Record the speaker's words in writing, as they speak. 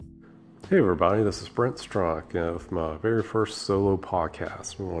Hey everybody, this is Brent Strock with my very first solo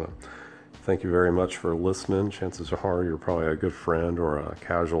podcast. I want to thank you very much for listening. Chances are you're probably a good friend or a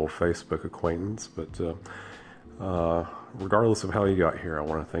casual Facebook acquaintance, but regardless of how you got here, I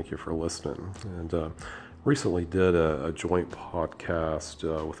want to thank you for listening. And recently did a joint podcast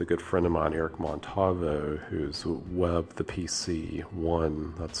with a good friend of mine, Eric Montalvo, who's Web the PC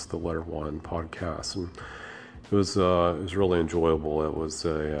One. That's the letter one podcast, and it was really enjoyable. It was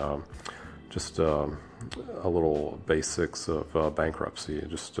just a little basics of bankruptcy,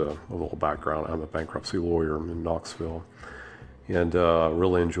 just a little background. I'm a bankruptcy lawyer in Knoxville, and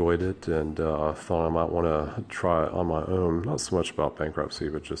really enjoyed it, and thought I might want to try it on my own. Not so much about bankruptcy,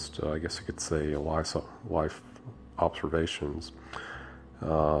 but just I guess you could say life observations.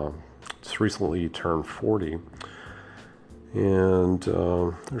 Just recently turned 40. And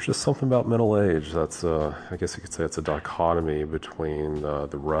there's just something about middle age that's, I guess you could say it's a dichotomy between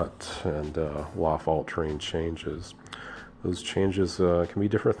the rut and life-altering changes. Those changes can be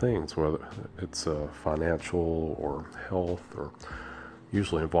different things, whether it's financial or health, or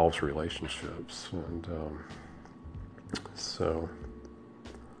usually involves relationships. And so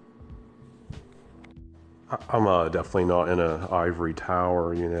I'm definitely not in an ivory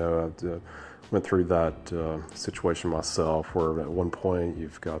tower, went through that situation myself, where at one point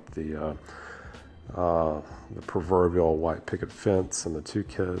you've got the proverbial white picket fence and the two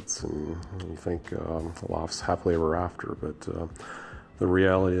kids, and you think life's happily ever after, but the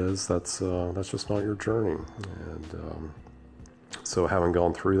reality is that's just not your journey. And so having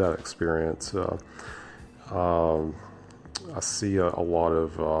gone through that experience, I see a lot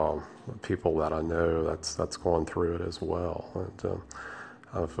of people that I know that's going through it as well. And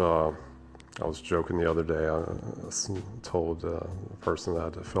I was joking the other day. I told a person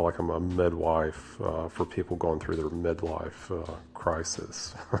that I feel like I'm a midwife for people going through their midlife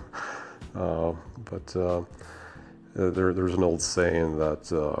crisis. But there's an old saying that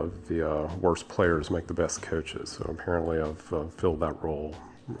the worst players make the best coaches. So apparently I've filled that role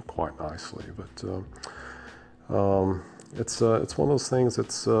quite nicely. But it's one of those things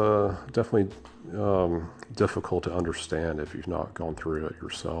that's definitely difficult to understand if you've not gone through it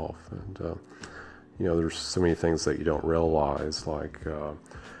yourself. And there's so many things that you don't realize, like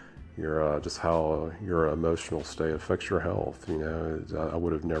your just how your emotional state affects your health. I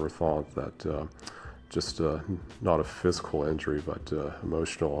would have never thought that just not a physical injury, but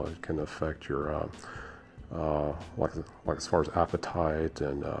emotional, it can affect your like as far as appetite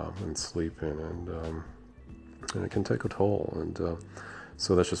and sleeping, and it can take a toll. And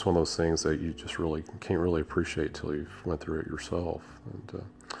so that's just one of those things that you just really can't really appreciate till you've went through it yourself. And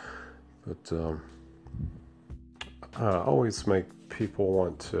but I always make people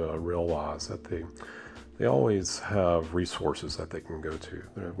want to realize that they always have resources that they can go to,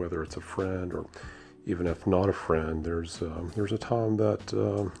 whether it's a friend or even if not a friend. There's a time that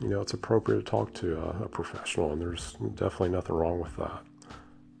it's appropriate to talk to a professional, and there's definitely nothing wrong with that.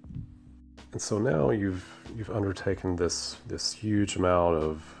 And so now you've undertaken this huge amount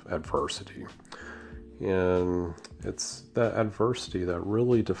of adversity, and it's that adversity that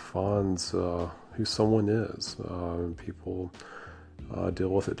really defines who someone is. People deal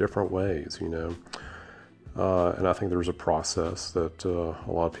with it different ways, and I think there's a process that a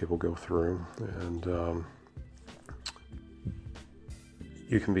lot of people go through, and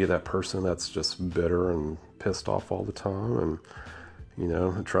you can be that person that's just bitter and pissed off all the time, and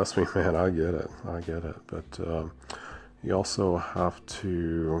trust me, man, I get it. But you also have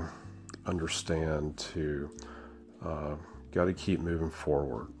to understand to got to keep moving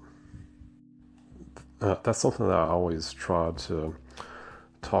forward. That's something that I always try to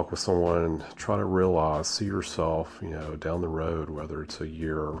talk with someone and try to realize, see yourself, down the road, whether it's a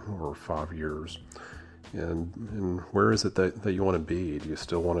year or 5 years, and where is it that you want to be? Do you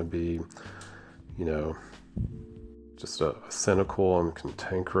still want to be, just a cynical and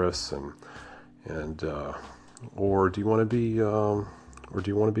cantankerous, and or do you want to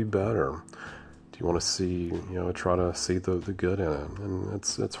be better? Do you want to see, try to see the good in it? And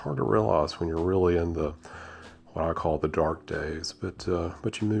it's hard to realize when you're really in what I call the dark days, but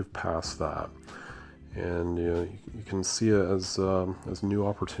you move past that, and you can see it as new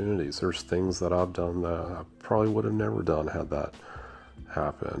opportunities. There's things that I've done that I probably would have never done had that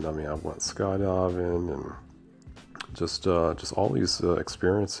happened. I mean, I went skydiving and just all these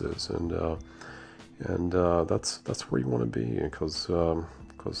experiences, and that's where you want to be, because the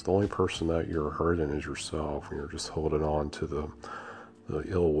only person that you're hurting is yourself, and you're just holding on to the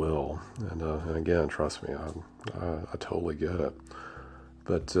ill will. And again, trust me, I totally get it.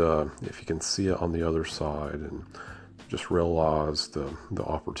 But if you can see it on the other side and just realize the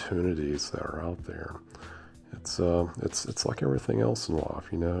opportunities that are out there. It's like everything else in life,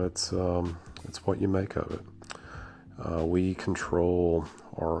 you know. It's what you make of it. We control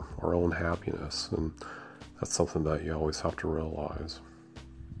our own happiness, and that's something that you always have to realize.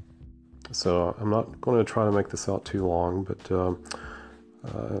 So I'm not going to try to make this out too long, but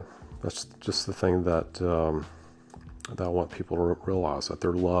that's just the thing that I want people to realize, that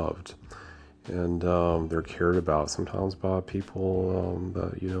they're loved and they're cared about. Sometimes by people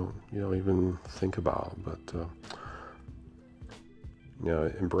that you don't even think about. But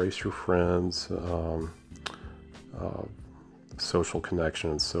embrace your friends. Social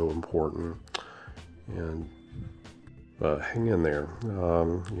connection is so important, and hang in there.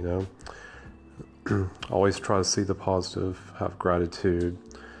 Always try to see the positive, have gratitude.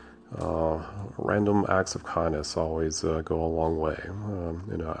 Random acts of kindness always go a long way.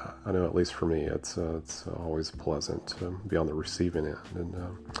 I know at least for me, it's always pleasant to be on the receiving end, and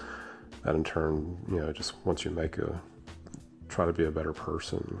that in turn, just once you try to be a better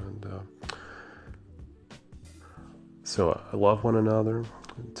person. And so love one another,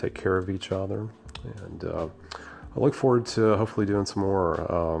 take care of each other, and I look forward to hopefully doing some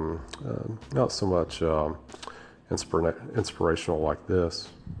more, not so much inspirational like this.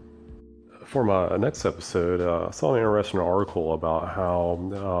 For my next episode, I saw an interesting article about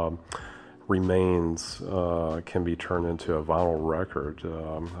how remains can be turned into a vinyl record.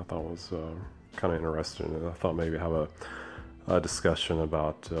 I thought it was kind of interesting, and I thought maybe have a discussion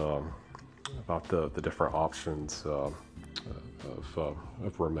about the different options of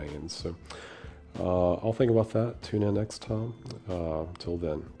remains. So I'll think about that. Tune in next time. Till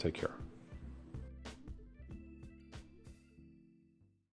then, take care.